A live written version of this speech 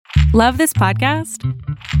Love this podcast?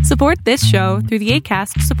 Support this show through the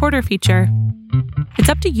Acast supporter feature. It's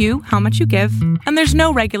up to you how much you give, and there's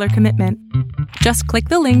no regular commitment. Just click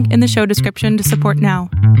the link in the show description to support now.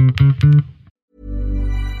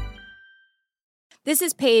 This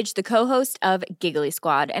is Paige, the co-host of Giggly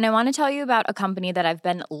Squad, and I want to tell you about a company that I've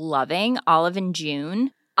been loving, Olive &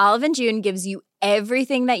 June. Olive & June gives you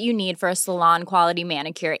everything that you need for a salon-quality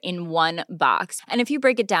manicure in one box. And if you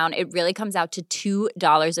break it down, it really comes out to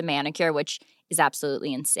 $2 a manicure, which is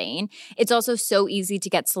absolutely insane. It's also so easy to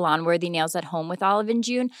get salon-worthy nails at home with Olive &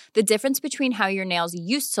 June. The difference between how your nails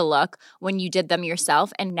used to look when you did them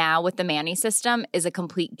yourself and now with the Mani system is a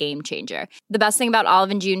complete game changer. The best thing about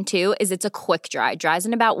Olive & June, too, is it's a quick dry. Dries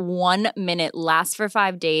in about 1 minute, lasts for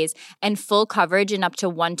 5 days, and full coverage in up to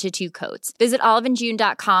 1 to 2 coats. Visit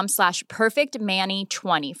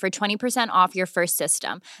oliveandjune.com/perfectmani20 for 20% off your first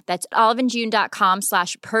system. That's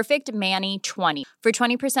oliveandjune.com/perfectmani20 for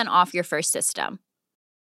 20% off your first system.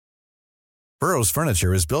 Burrow's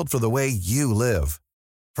furniture is built for the way you live.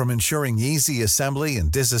 From ensuring easy assembly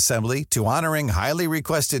and disassembly to honoring highly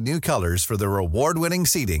requested new colors for their award-winning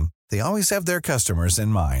seating, they always have their customers in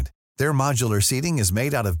mind. Their modular seating is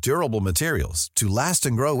made out of durable materials to last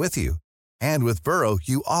and grow with you. And with Burrow,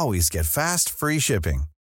 you always get fast, free shipping.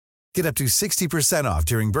 Get up to 60% off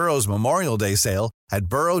during Burrow's Memorial Day sale at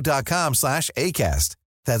burrow.com/ACAST.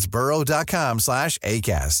 That's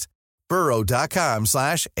burrow.com/ACAST.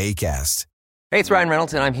 burrow.com/ACAST. Hey, it's Ryan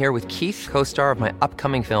Reynolds, and I'm here with Keith, co-star of my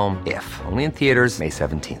upcoming film, If, only in theaters May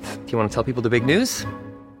 17th. Do you want to tell people the big news?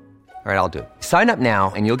 All right, I'll do it. Sign up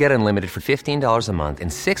now and you'll get unlimited for $15 a month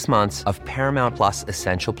and 6 months of Paramount Plus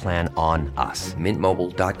Essential Plan on us.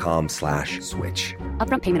 MintMobile.com/switch.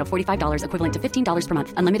 Upfront payment of $45 equivalent to $15 per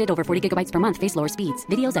month. Unlimited over 40 gigabytes per month. Face lower speeds.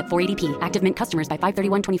 Videos at 480p. Active Mint customers by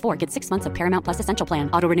 531.24 get 6 months of Paramount Plus Essential Plan.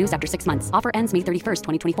 Auto renews after 6 months. Offer ends May 31st,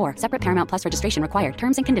 2024. Separate Paramount Plus registration required.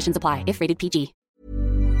 Terms and conditions apply if rated PG.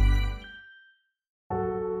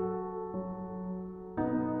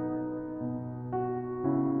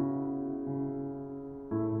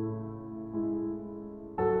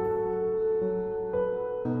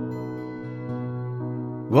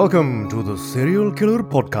 Welcome to the Serial Killer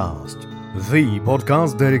Podcast, the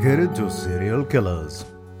podcast dedicated to serial killers,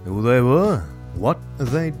 who they were, what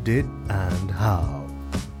they did, and how.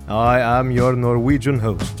 I am your Norwegian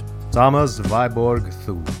host, Thomas Viborg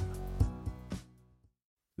Thun.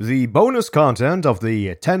 The bonus content of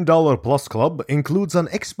the $10 Plus Club includes an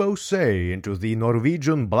exposé into the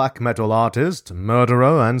Norwegian black metal artist,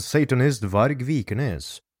 murderer, and Satanist Varg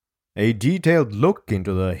Vikernes, a detailed look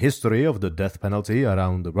into the history of the death penalty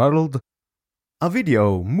around the world, a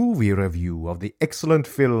video movie review of the excellent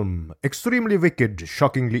film Extremely Wicked,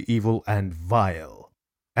 Shockingly Evil, and Vile,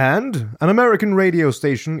 and an American radio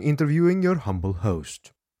station interviewing your humble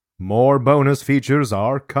host. More bonus features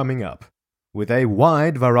are coming up, with a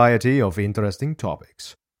wide variety of interesting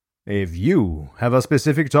topics. If you have a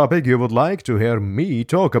specific topic you would like to hear me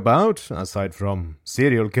talk about, aside from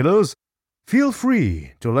serial killers, feel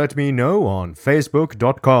free to let me know on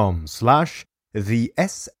facebook.com/the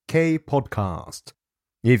SK Podcast.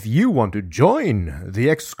 If you want to join the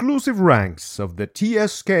exclusive ranks of the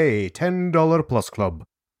TSK $10 Plus Club,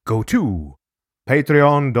 go to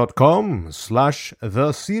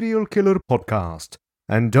patreon.com/the Serial Killer Podcast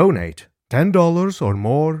and donate $10 or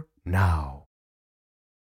more now.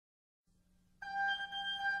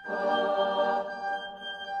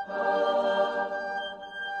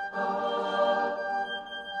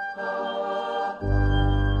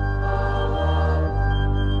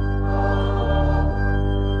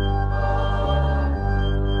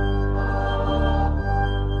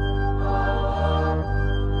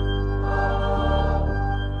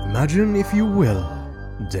 Imagine, if you will,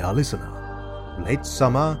 dear listener, late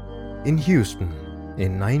summer in Houston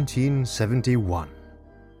in 1971.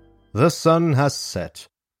 The sun has set,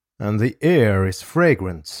 and the air is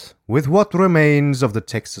fragrant with what remains of the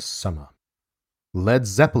Texas summer. Led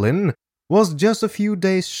Zeppelin was just a few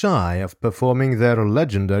days shy of performing their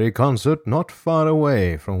legendary concert not far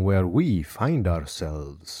away from where we find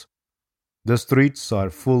ourselves. The streets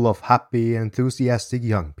are full of happy, enthusiastic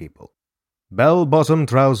young people. Bell-bottom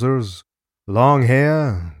trousers, long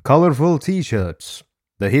hair, colorful t-shirts.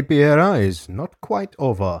 The hippie era is not quite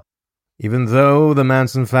over, even though the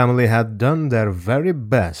Manson family had done their very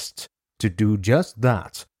best to do just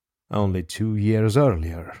that only 2 years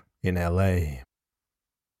earlier in LA.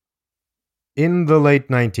 In the late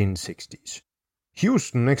 1960s,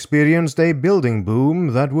 Houston experienced a building boom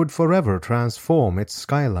that would forever transform its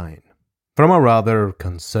skyline. From a rather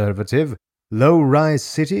conservative, low-rise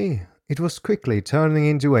city, it was quickly turning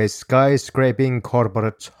into a skyscraping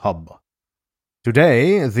corporate hub.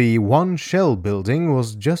 Today, the One Shell building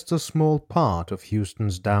was just a small part of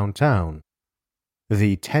Houston's downtown,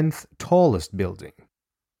 the 10th tallest building.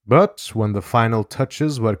 But when the final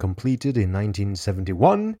touches were completed in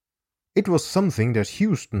 1971, it was something that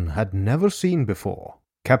Houston had never seen before,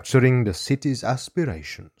 capturing the city's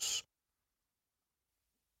aspirations.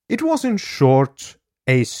 It was, in short,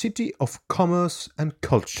 a city of commerce and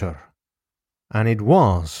culture, and it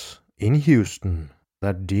was in Houston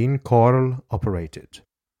that Dean Corll operated.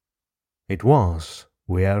 It was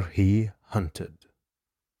where he hunted.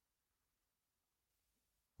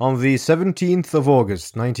 On the 17th of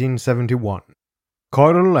August, 1971,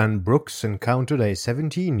 Corll and Brooks encountered a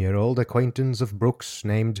 17-year-old acquaintance of Brooks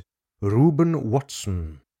named Reuben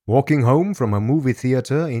Watson, walking home from a movie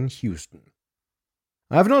theater in Houston.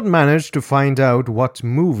 I have not managed to find out what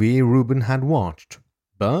movie Reuben had watched,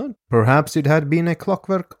 but perhaps it had been A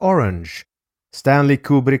Clockwork Orange, Stanley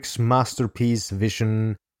Kubrick's masterpiece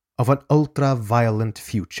vision of an ultra-violent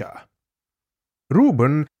future.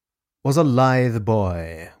 Reuben was a lithe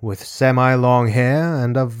boy with semi-long hair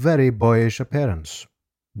and a very boyish appearance,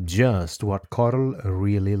 just what Corll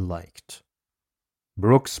really liked.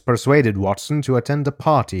 Brooks persuaded Watson to attend a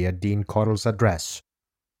party at Dean Corll's address.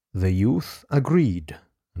 The youth agreed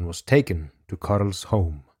and was taken to Corll's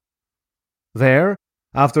home. There,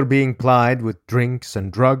 after being plied with drinks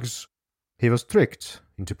and drugs, he was tricked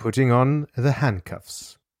into putting on the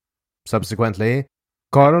handcuffs. Subsequently,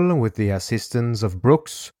 Corll, with the assistance of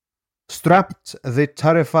Brooks, strapped the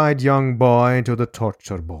terrified young boy to the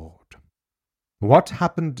torture board. What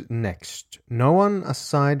happened next, no one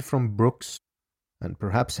aside from Brooks and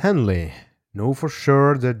perhaps Henley know for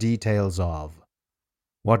sure the details of.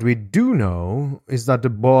 What we do know is that the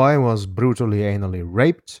boy was brutally anally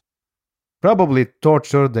raped, probably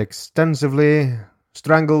tortured extensively,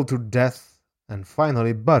 strangled to death, and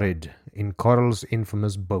finally buried in Corll's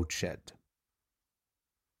infamous boat shed.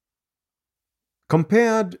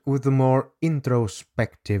 Compared with the more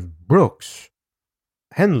introspective Brooks,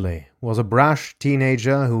 Henley was a brash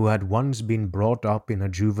teenager who had once been brought up in a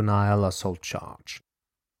juvenile assault charge.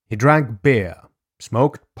 He drank beer,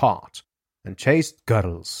 smoked pot, and chased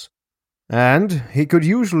girls, and he could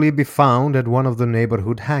usually be found at one of the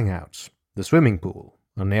neighborhood hangouts, the swimming pool,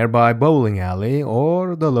 a nearby bowling alley,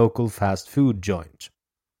 or the local fast food joint.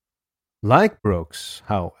 Like Brooks,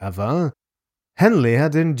 however, Henley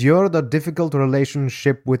had endured a difficult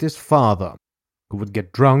relationship with his father, who would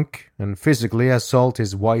get drunk and physically assault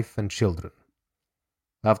his wife and children.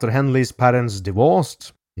 After Henley's parents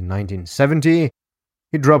divorced in 1970,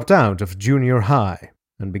 he dropped out of junior high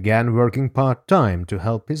and began working part-time to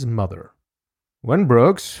help his mother. When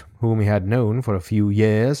Brooks, whom he had known for a few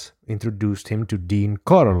years, introduced him to Dean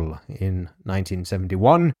Corll in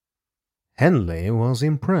 1971, Henley was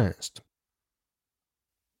impressed.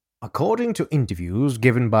 According to interviews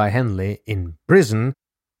given by Henley in prison,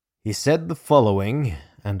 he said the following,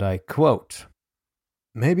 and I quote,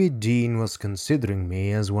 "Maybe Dean was considering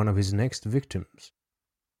me as one of his next victims.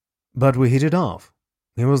 But we hit it off.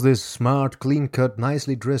 He was this smart, clean-cut,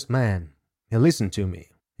 nicely dressed man. He listened to me.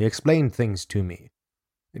 He explained things to me.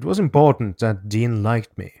 It was important that Dean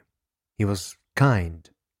liked me. He was kind."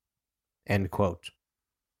 End quote.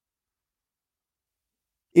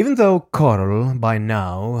 Even though Corll, by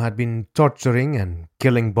now, had been torturing and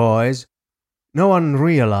killing boys, no one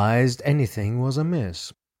realized anything was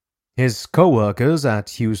amiss. His co-workers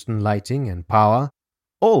at Houston Lighting and Power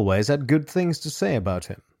always had good things to say about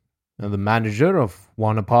him, and the manager of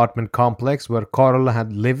one apartment complex where Corll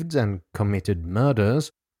had lived and committed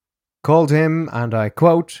murders called him, and I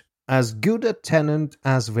quote, "as good a tenant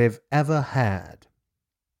as we've ever had."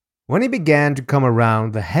 When he began to come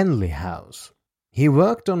around the Henley house, he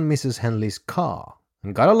worked on Mrs. Henley's car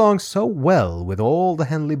and got along so well with all the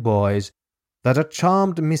Henley boys that a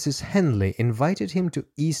charmed Mrs. Henley invited him to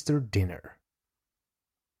Easter dinner.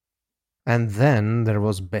 And then there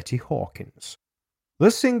was Betty Hawkins, the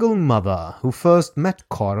single mother who first met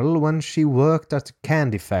Corll when she worked at a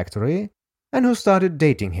candy factory and who started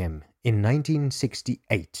dating him in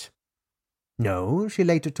 1968. No, she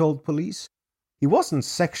later told police, he wasn't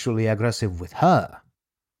sexually aggressive with her.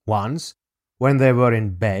 Once, when they were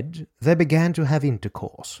in bed, they began to have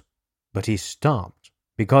intercourse, but he stopped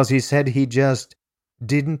because he said he just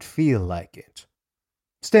didn't feel like it.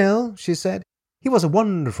 Still, she said, he was a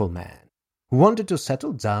wonderful man who wanted to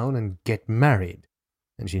settle down and get married,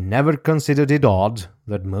 and she never considered it odd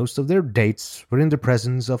that most of their dates were in the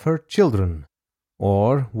presence of her children,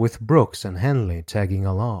 or with Brooks and Henley tagging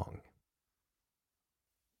along.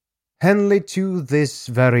 Henley, to this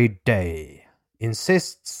very day,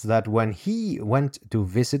 insists that when he went to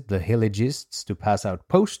visit the Hilligists to pass out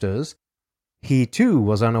posters, he too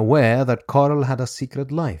was unaware that Corll had a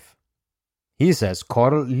secret life. He says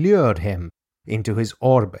Corll lured him into his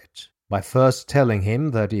orbit by first telling him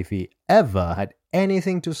that if he ever had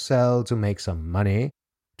anything to sell to make some money,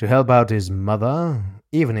 to help out his mother,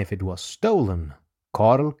 even if it was stolen,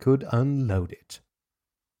 Corll could unload it.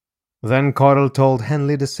 Then Corll told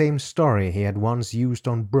Henley the same story he had once used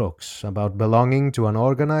on Brooks about belonging to an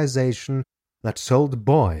organization that sold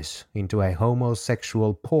boys into a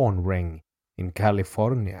homosexual porn ring in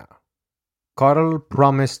California. Corll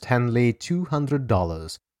promised Henley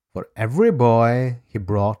 $200 for every boy he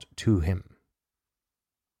brought to him.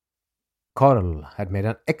 Corll had made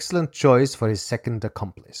an excellent choice for his second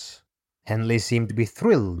accomplice. Henley seemed to be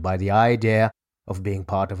thrilled by the idea of being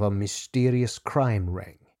part of a mysterious crime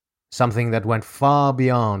ring, something that went far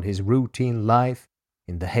beyond his routine life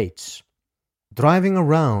in the Heights. Driving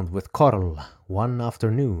around with Corll one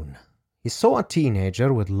afternoon, he saw a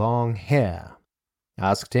teenager with long hair,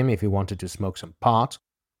 asked him if he wanted to smoke some pot,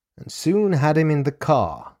 and soon had him in the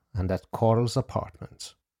car and at Corll's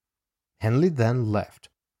apartment. Henley then left.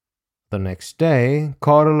 The next day,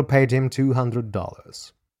 Corll paid him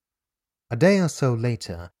 $200. A day or so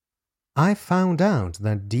later, "I found out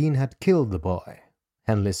that Dean had killed the boy,"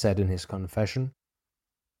 Henley said in his confession.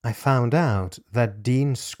 "I found out that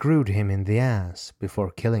Dean screwed him in the ass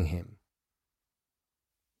before killing him."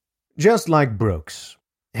 Just like Brooks,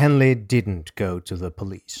 Henley didn't go to the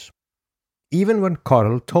police. Even when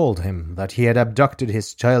Corll told him that he had abducted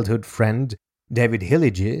his childhood friend, David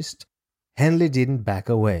Hilligist, Henley didn't back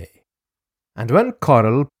away. And when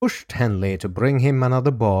Corll pushed Henley to bring him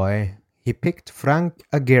another boy, he picked Frank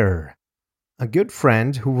Aguirre, a good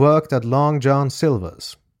friend who worked at Long John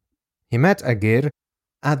Silver's. He met Aguirre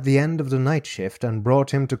at the end of the night shift and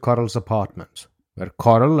brought him to Corll's apartment, where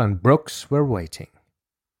Corll and Brooks were waiting.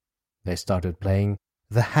 They started playing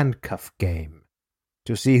the handcuff game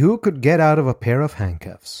to see who could get out of a pair of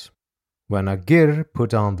handcuffs. When Aguirre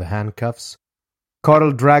put on the handcuffs,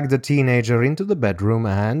 Corll dragged the teenager into the bedroom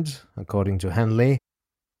and, according to Henley,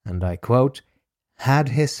 and I quote, had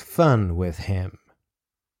his fun with him.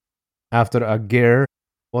 After Aguirre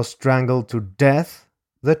was strangled to death,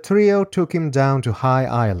 the trio took him down to High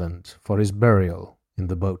Island for his burial in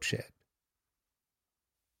the boat shed.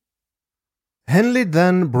 Henley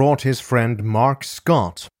then brought his friend Mark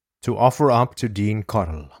Scott to offer up to Dean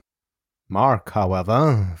Corll. Mark,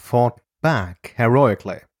 however, fought back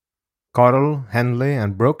heroically. Corll, Henley,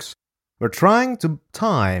 and Brooks were trying to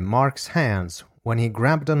tie Mark's hands when he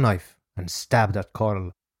grabbed a knife and stabbed at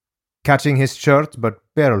Corll, catching his shirt but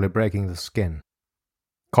barely breaking the skin.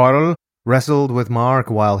 Corll wrestled with Mark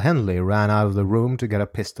while Henley ran out of the room to get a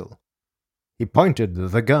pistol. He pointed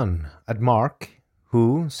the gun at Mark,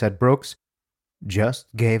 who, said Brooks,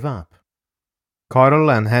 just gave up. Corll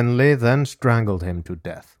and Henley then strangled him to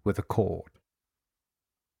death with a cord.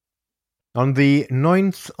 On the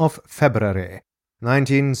 9th of February,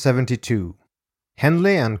 1972,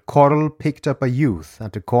 Henley and Corll picked up a youth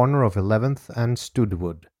at the corner of 11th and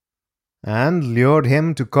Studwood, and lured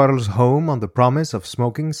him to Corll's home on the promise of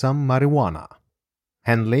smoking some marijuana.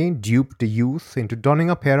 Henley duped the youth into donning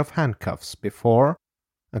a pair of handcuffs before,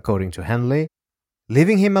 according to Henley,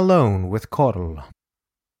 leaving him alone with Corll.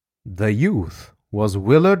 The youth was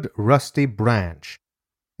Willard Rusty Branch,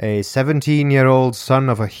 a 17-year-old son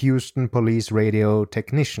of a Houston police radio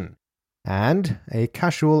technician, and a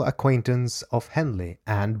casual acquaintance of Henley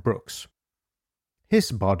and Brooks.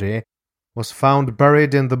 His body was found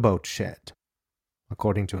buried in the boat shed.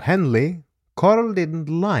 According to Henley, Corll didn't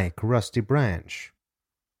like Rusty Branch.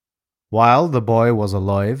 While the boy was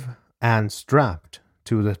alive and strapped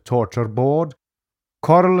to the torture board,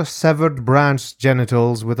 Corll severed Branch's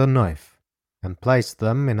genitals with a knife and placed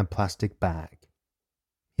them in a plastic bag.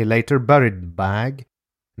 He later buried the bag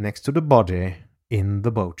next to the body in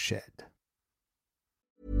the boat shed.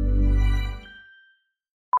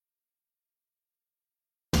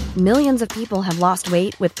 Millions of people have lost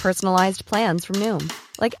weight with personalized plans from Noom.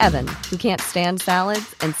 Like Evan, who can't stand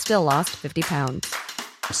salads and still lost 50 pounds.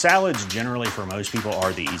 Salads generally for most people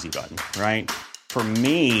are the easy button, right? For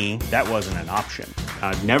me, that wasn't an option.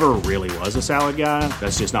 I never really was a salad guy.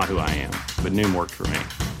 That's just not who I am. But Noom worked for me.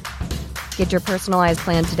 Get your personalized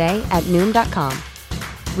plan today at Noom.com.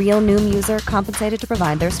 Real Noom user compensated to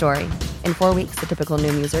provide their story. In 4 weeks, the typical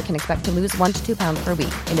Noom user can expect to lose 1 to 2 pounds per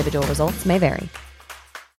week. Individual results may vary.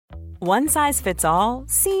 One size fits all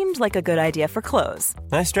seemed like a good idea for clothes.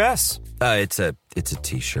 Nice dress. It's a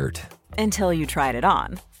t-shirt. Until you tried it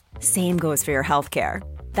on. Same goes for your healthcare.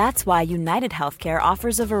 That's why United Healthcare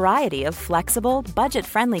offers a variety of flexible,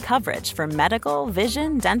 budget-friendly coverage for medical,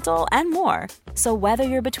 vision, dental, and more. So whether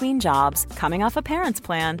you're between jobs, coming off a parent's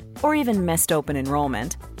plan, or even missed open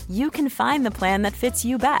enrollment, you can find the plan that fits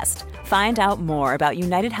you best. Find out more about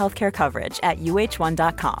United Healthcare coverage at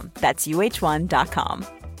uh1.com. That's uh1.com.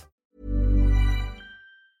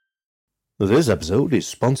 This episode is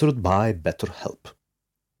sponsored by BetterHelp.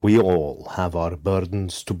 We all have our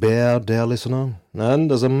burdens to bear, dear listener,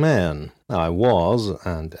 and as a man, I was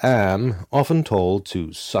and am often told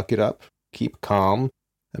to suck it up, keep calm,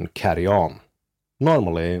 and carry on.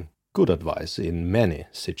 Normally, good advice in many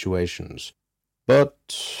situations.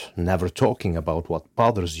 But never talking about what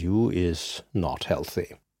bothers you is not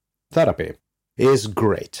healthy. Therapy is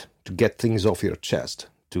great to get things off your chest,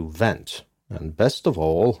 to vent, and best of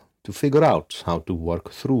all, to figure out how to work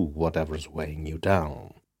through whatever's weighing you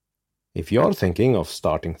down. If you're thinking of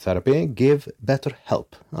starting therapy, give BetterHelp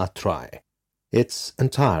a try. It's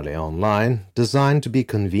entirely online, designed to be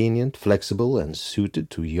convenient, flexible, and suited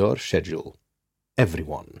to your schedule.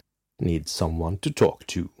 Everyone needs someone to talk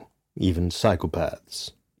to, even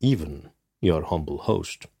psychopaths, even your humble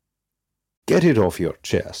host. Get it off your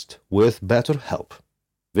chest with BetterHelp.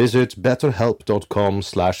 Visit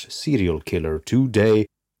betterhelp.com/serialkiller today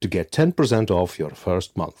to get 10% off your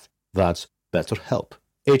first month. That's BetterHelp.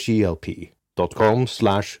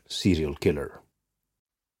 HELP.com/serialkiller.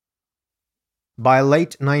 By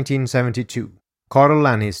late 1972, Corll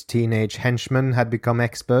and his teenage henchmen had become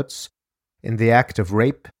experts in the act of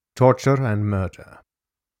rape, torture, and murder.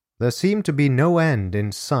 There seemed to be no end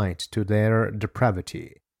in sight to their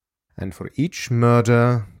depravity, and for each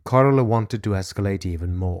murder, Corll wanted to escalate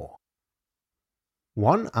even more.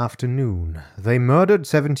 One afternoon, they murdered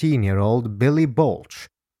 17-year-old Billy Balch,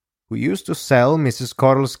 who used to sell Mrs.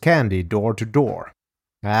 Corll's candy door to door,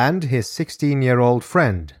 and his 16-year-old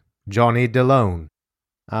friend, Johnny DeLone,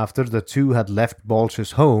 after the two had left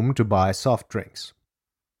Balch's home to buy soft drinks.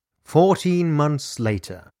 14 months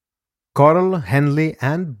later, Corll, Henley,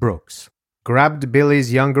 and Brooks grabbed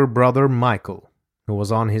Billy's younger brother Michael, who was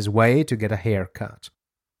on his way to get a haircut.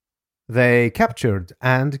 They captured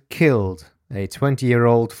and killed a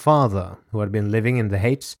 20-year-old father who had been living in the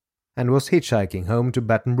Heights and was hitchhiking home to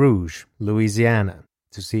Baton Rouge, Louisiana,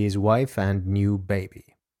 to see his wife and new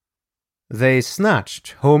baby. They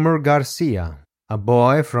snatched Homer Garcia, a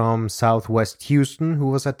boy from southwest Houston who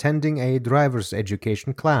was attending a driver's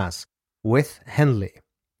education class with Henley,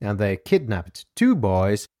 and they kidnapped two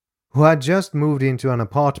boys who had just moved into an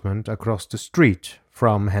apartment across the street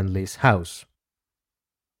from Henley's house.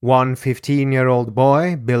 One 15-year-old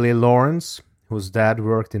boy, Billy Lawrence, whose dad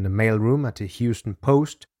worked in the mailroom at the Houston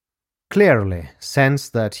Post, clearly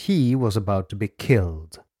sensed that he was about to be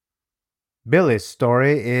killed. Billy's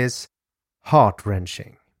story is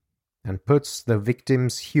heart-wrenching and puts the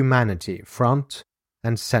victim's humanity front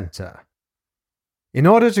and center. In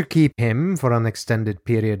order to keep him for an extended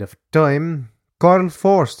period of time, Corll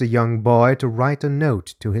forced the young boy to write a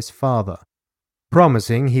note to his father,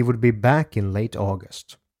 promising he would be back in late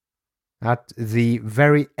August. At the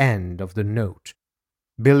very end of the note,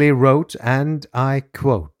 Billy wrote, and I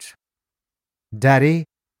quote, "Daddy,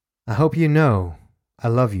 I hope you know I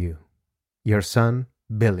love you. Your son,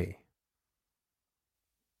 Billy."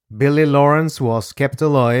 Billy Lawrence was kept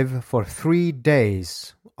alive for 3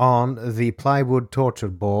 days on the plywood torture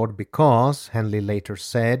board because, Henley later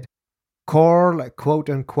said, Corll,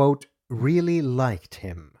 quote-unquote, really liked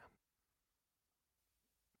him.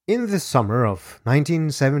 In the summer of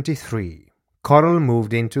 1973, Corll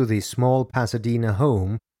moved into the small Pasadena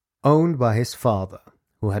home owned by his father,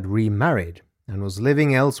 who had remarried and was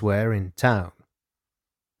living elsewhere in town.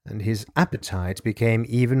 And his appetite became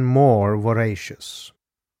even more voracious.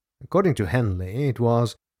 According to Henley, it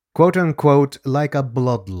was, quote-unquote, like a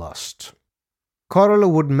bloodlust.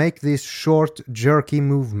 Corll would make these short, jerky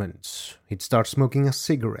movements. He'd start smoking a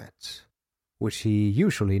cigarette, which he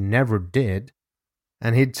usually never did,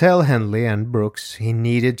 and he'd tell Henley and Brooks he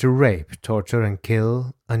needed to rape, torture, and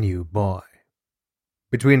kill a new boy.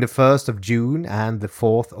 Between the 1st of June and the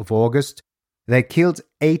 4th of August, they killed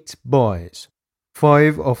 8 boys,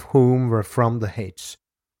 5 of whom were from the Heights,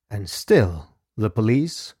 and still the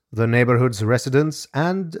police, the neighborhood's residents,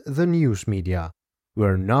 and the news media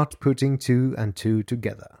were not putting 2 and 2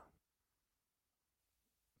 together.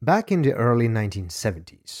 Back in the early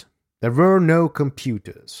 1970s, there were no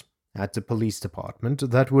computers at the police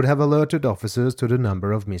department that would have alerted officers to the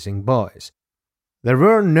number of missing boys. There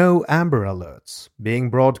were no Amber Alerts being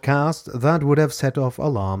broadcast that would have set off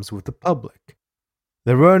alarms with the public.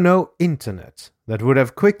 There were no internet that would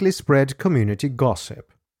have quickly spread community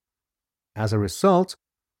gossip. As a result,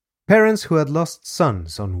 Parents who had lost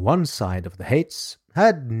sons on one side of the Hates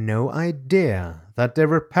had no idea that there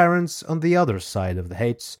were parents on the other side of the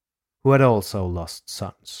Hates who had also lost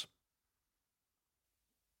sons.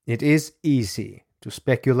 It is easy to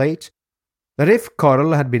speculate that if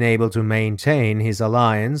Corll had been able to maintain his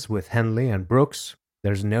alliance with Henley and Brooks,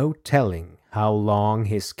 there's no telling how long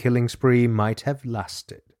his killing spree might have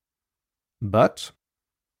lasted. But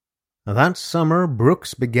that summer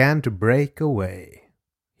Brooks began to break away.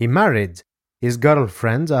 He married his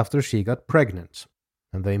girlfriend after she got pregnant,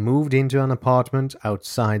 and they moved into an apartment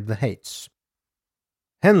outside the Hates.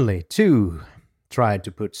 Henley, too, tried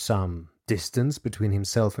to put some distance between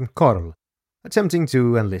himself and Corll, attempting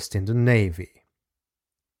to enlist in the Navy.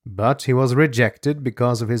 But he was rejected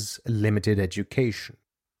because of his limited education.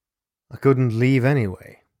 I couldn't leave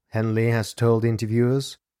anyway, Henley has told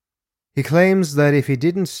interviewers. He claims that if he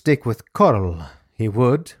didn't stick with Corll, he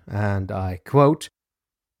would, and I quote,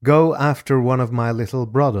 go after one of my little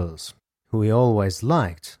brothers, who he always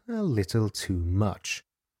liked a little too much.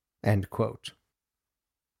 End quote.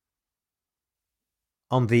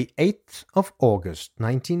 On the 8th of August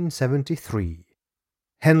 1973,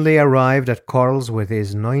 Henley arrived at Corll's with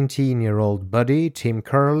his 19-year-old buddy Tim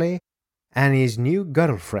Curley and his new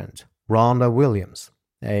girlfriend, Rhonda Williams,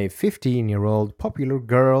 a 15-year-old popular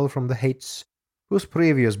girl from the Hates whose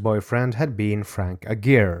previous boyfriend had been Frank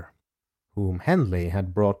Aguirre, whom Henley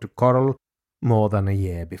had brought to Corll more than a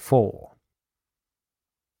year before.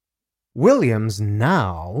 Williams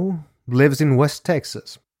now lives in West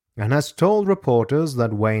Texas and has told reporters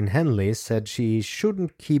that Wayne Henley said she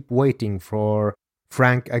shouldn't keep waiting for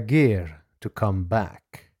Frank Aguirre to come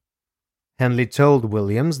back. Henley told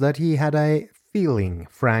Williams that he had a feeling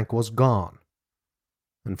Frank was gone.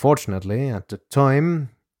 Unfortunately, at the time,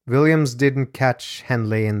 Williams didn't catch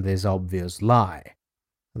Henley in this obvious lie,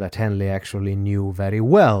 that Henley actually knew very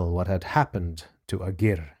well what had happened to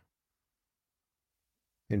Aguirre.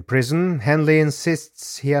 In prison, Henley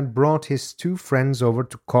insists he had brought his two friends over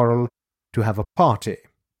to Corll to have a party,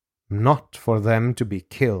 not for them to be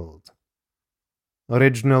killed.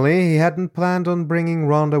 Originally, he hadn't planned on bringing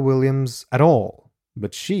Rhonda Williams at all,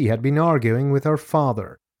 but she had been arguing with her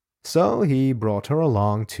father, so he brought her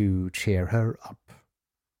along to cheer her up.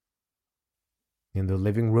 In the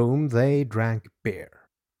living room, they drank beer,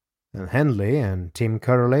 and Henley and Tim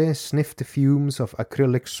Curley sniffed the fumes of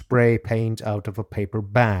acrylic spray paint out of a paper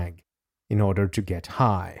bag in order to get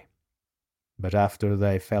high. But after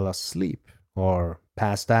they fell asleep or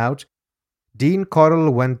passed out, Dean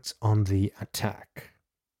Corll went on the attack.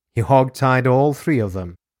 He hog-tied all three of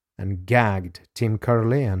them and gagged Tim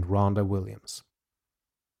Curley and Rhonda Williams.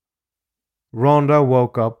 Rhonda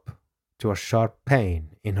woke up to a sharp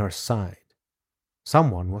pain in her side.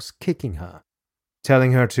 Someone was kicking her,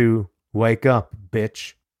 telling her to wake up,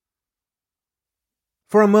 bitch.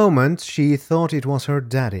 For a moment, she thought it was her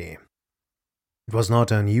daddy. It was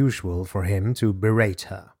not unusual for him to berate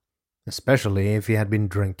her, especially if he had been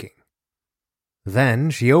drinking. Then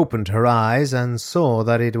she opened her eyes and saw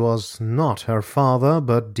that it was not her father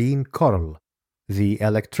but Dean Corll, the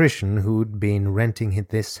electrician who'd been renting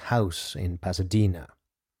this house in Pasadena.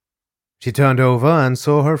 She turned over and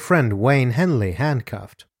saw her friend Wayne Henley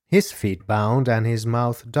handcuffed, his feet bound and his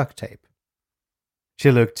mouth duct tape.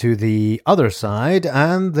 She looked to the other side,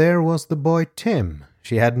 and there was the boy Tim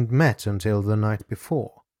she hadn't met until the night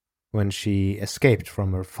before, when she escaped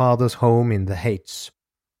from her father's home in the Hates.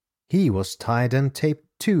 He was tied and taped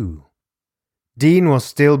too. Dean was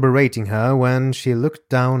still berating her when she looked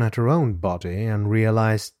down at her own body and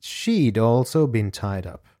realized she'd also been tied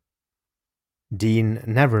up. Dean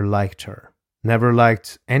never liked her, never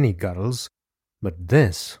liked any girls, but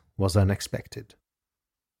this was unexpected.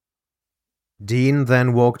 Dean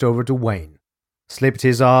then walked over to Wayne, slipped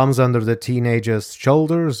his arms under the teenager's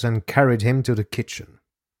shoulders and carried him to the kitchen.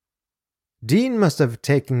 Dean must have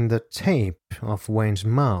taken the tape off Wayne's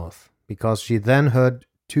mouth, because she then heard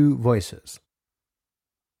two voices.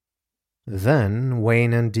 Then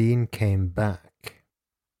Wayne and Dean came back.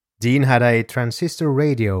 Dean had a transistor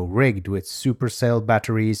radio rigged with supercell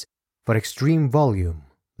batteries for extreme volume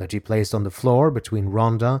that he placed on the floor between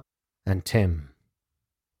Rhonda and Tim.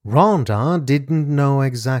 Rhonda didn't know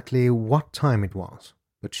exactly what time it was,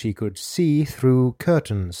 but she could see through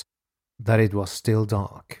curtains that it was still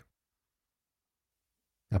dark.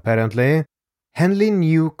 Apparently, Henley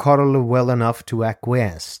knew Corll well enough to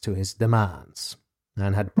acquiesce to his demands,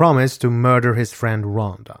 and had promised to murder his friend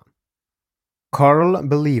Rhonda. Corll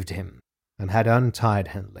believed him, and had untied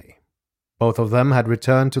Henley. Both of them had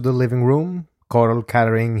returned to the living room, Corll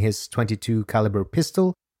carrying his .22 caliber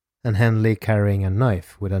pistol, and Henley carrying a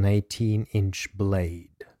knife with an 18-inch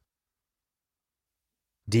blade.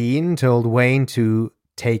 Dean told Wayne to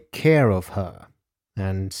take care of her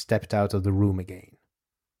and stepped out of the room again.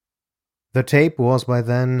 The tape was by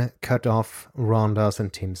then cut off Rhonda's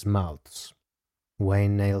and Tim's mouths.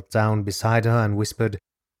 Wayne knelt down beside her and whispered,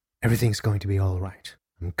 "Everything's going to be all right.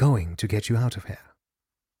 I'm going to get you out of here."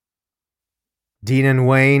 Dean and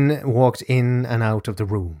Wayne walked in and out of the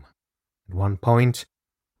room. At one point,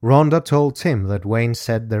 Rhonda told Tim that Wayne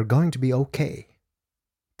said they're going to be okay.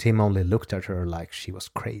 Tim only looked at her like she was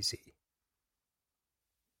crazy.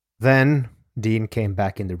 Then Dean came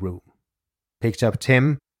back in the room, picked up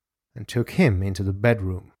Tim, and took him into the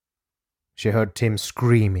bedroom. She heard Tim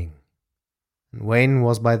screaming, and Wayne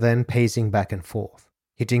was by then pacing back and forth,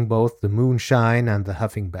 hitting both the moonshine and the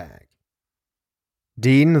huffing bag.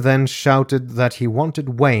 Dean then shouted that he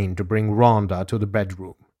wanted Wayne to bring Rhonda to the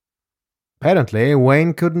bedroom. Apparently,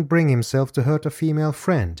 Wayne couldn't bring himself to hurt a female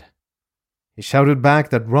friend. He shouted back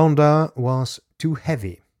that Rhonda was too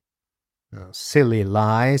heavy. A silly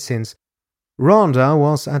lie, since Rhonda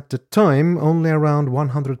was at the time only around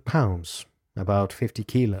 100 pounds, about 50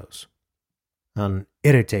 kilos. An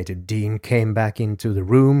irritated Dean came back into the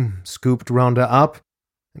room, scooped Rhonda up,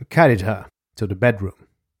 and carried her to the bedroom,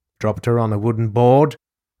 dropped her on a wooden board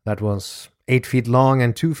that was 8 feet long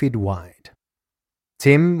and 2 feet wide.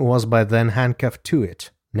 Tim was by then handcuffed to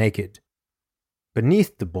it, naked.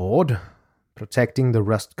 Beneath the board, protecting the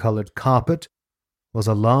rust-colored carpet, was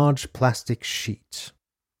a large plastic sheet.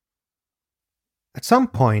 At some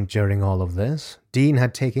point during all of this, Dean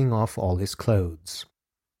had taken off all his clothes,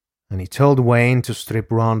 and he told Wayne to strip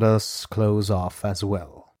Rhonda's clothes off as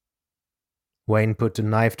well. Wayne put the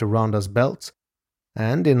knife to Rhonda's belt,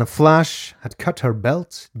 and in a flash had cut her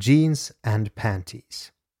belt, jeans, and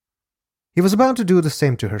panties. He was about to do the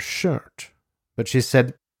same to her shirt, but she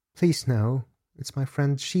said, "Please no, it's my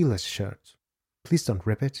friend Sheila's shirt. Please don't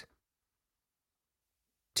rip it."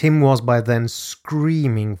 Tim was by then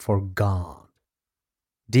screaming for God.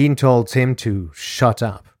 Dean told Tim to shut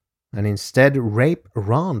up and instead rape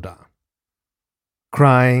Rhonda.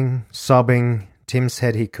 Crying, sobbing, Tim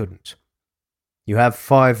said he couldn't. "You have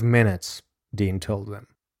 5 minutes," Dean told them.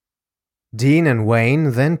 Dean and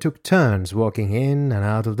Wayne then took turns walking in and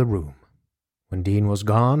out of the room. When Dean was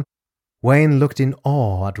gone, Wayne looked in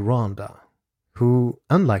awe at Rhonda, who,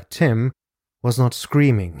 unlike Tim, was not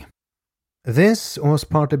screaming. This was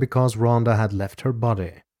partly because Rhonda had left her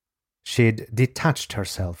body. She'd detached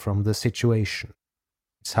herself from the situation.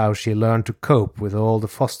 It's how she learned to cope with all the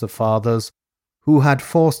foster fathers who had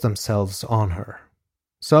forced themselves on her.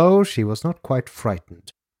 So she was not quite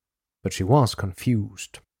frightened, but she was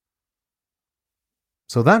confused.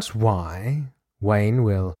 So that's why, Wayne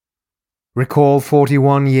will recall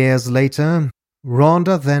 41 years later,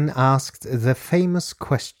 Rhonda then asked the famous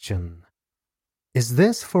question, "Is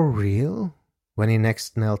this for real?" when he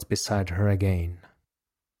next knelt beside her again.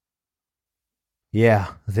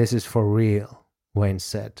 "Yeah, this is for real," Wayne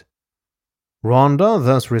said. Rhonda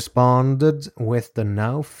thus responded with the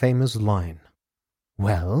now famous line,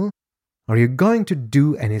 "Well, are you going to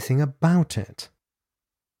do anything about it?"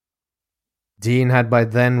 Dean had by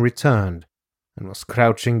then returned and was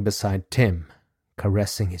crouching beside Tim,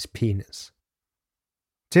 caressing his penis.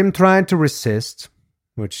 Tim tried to resist,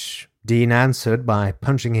 which Dean answered by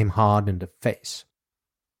punching him hard in the face.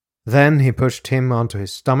 Then he pushed him onto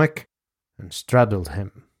his stomach and straddled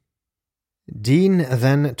him. Dean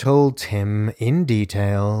then told Tim in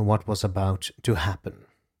detail what was about to happen,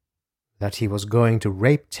 that he was going to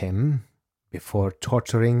rape Tim before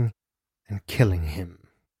torturing and killing him.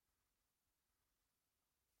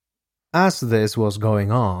 As this was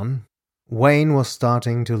going on, Wayne was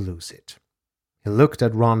starting to lose it. He looked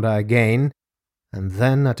at Rhonda again, and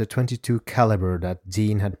then at the .22 caliber that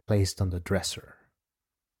Dean had placed on the dresser.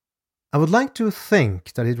 "I would like to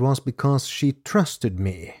think that it was because she trusted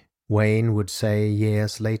me," Wayne would say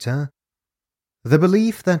years later. "The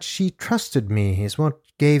belief that she trusted me is what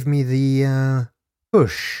gave me the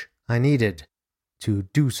push I needed to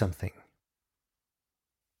do something."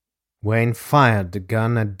 Wayne fired the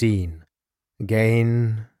gun at Dean,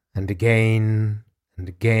 again and again and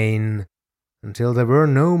again, until there were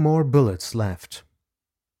no more bullets left.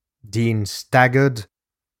 Dean staggered,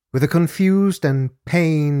 with a confused and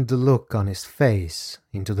pained look on his face,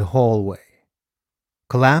 into the hallway,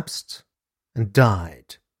 collapsed and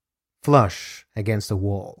died, flush against the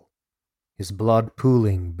wall, his blood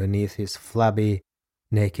pooling beneath his flabby,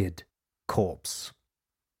 naked corpse.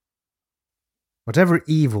 Whatever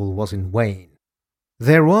evil was in Wayne,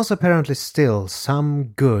 there was apparently still some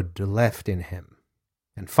good left in him,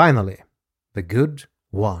 and finally, the good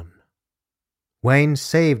won. Wayne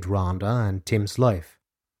saved Rhonda and Tim's life.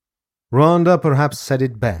 Rhonda perhaps said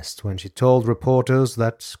it best when she told reporters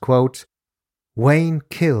that, quote, Wayne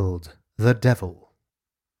killed the devil.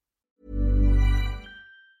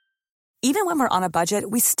 Even when we're on a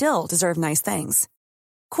budget, we still deserve nice things.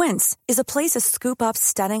 Quince is a place to scoop up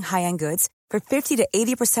stunning high-end goods for 50 to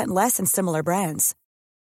 80% less than similar brands.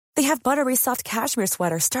 They have buttery soft cashmere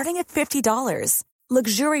sweaters starting at $50,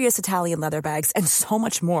 luxurious Italian leather bags, and so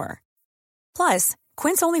much more. Plus,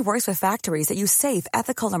 Quince only works with factories that use safe,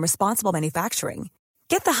 ethical, and responsible manufacturing.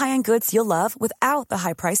 Get the high-end goods you'll love without the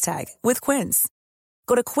high price tag with Quince.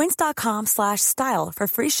 Go to quince.com/style for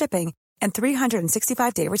free shipping and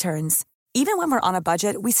 365-day returns. Even when we're on a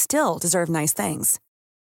budget, we still deserve nice things.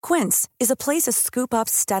 Quince is a place to scoop up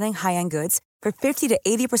stunning high-end goods for 50 to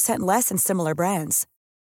 80% less than similar brands.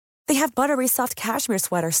 They have buttery soft cashmere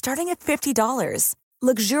sweaters starting at $50,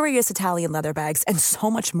 luxurious Italian leather bags, and so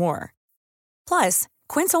much more. Plus,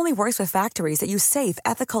 Quince only works with factories that use safe,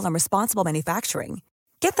 ethical, and responsible manufacturing.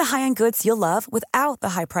 Get the high-end goods you'll love without the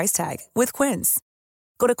high price tag with Quince.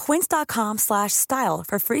 Go to quince.com/style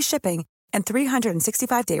for free shipping and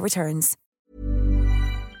 365-day returns.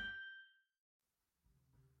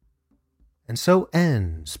 And so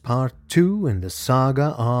ends part 2 in the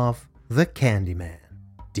saga of The Candyman,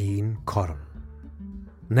 Dean Corll.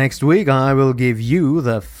 Next week I will give you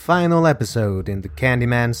the final episode in the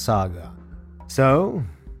Candyman saga. So,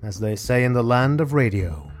 as they say in the land of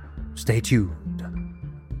radio, stay tuned.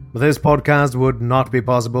 This podcast would not be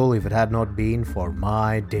possible if it had not been for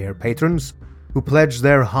my dear patrons who pledge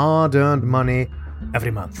their hard-earned money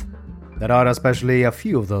every month. There are especially a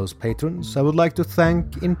few of those patrons I would like to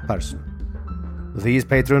thank in person. These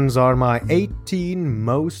patrons are my 18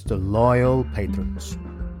 most loyal patrons.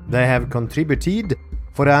 They have contributed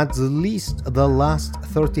for at least the last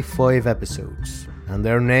 35 episodes, and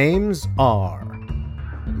their names are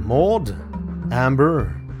Maud,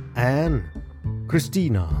 Amber, Anne,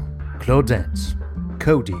 Christina, Claudette,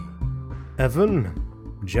 Cody, Evan,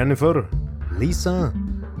 Jennifer, Lisa,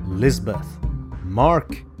 Lisbeth,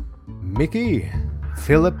 Mark, Mickey,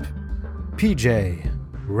 Philip, PJ,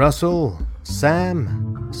 Russell,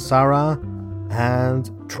 Sam, Sarah, and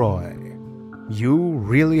Troy. You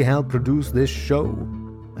really help produce this show,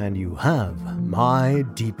 and you have my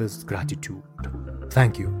deepest gratitude.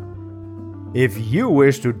 Thank you. If you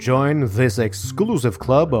wish to join this exclusive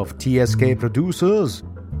club of TSK producers,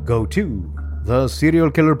 go to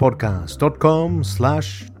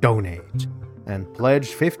theserialkillerpodcast.com/donate and pledge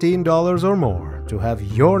 $15 or more to have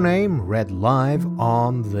your name read live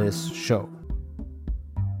on this show.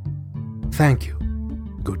 Thank you,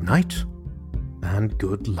 good night, and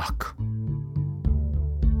good luck.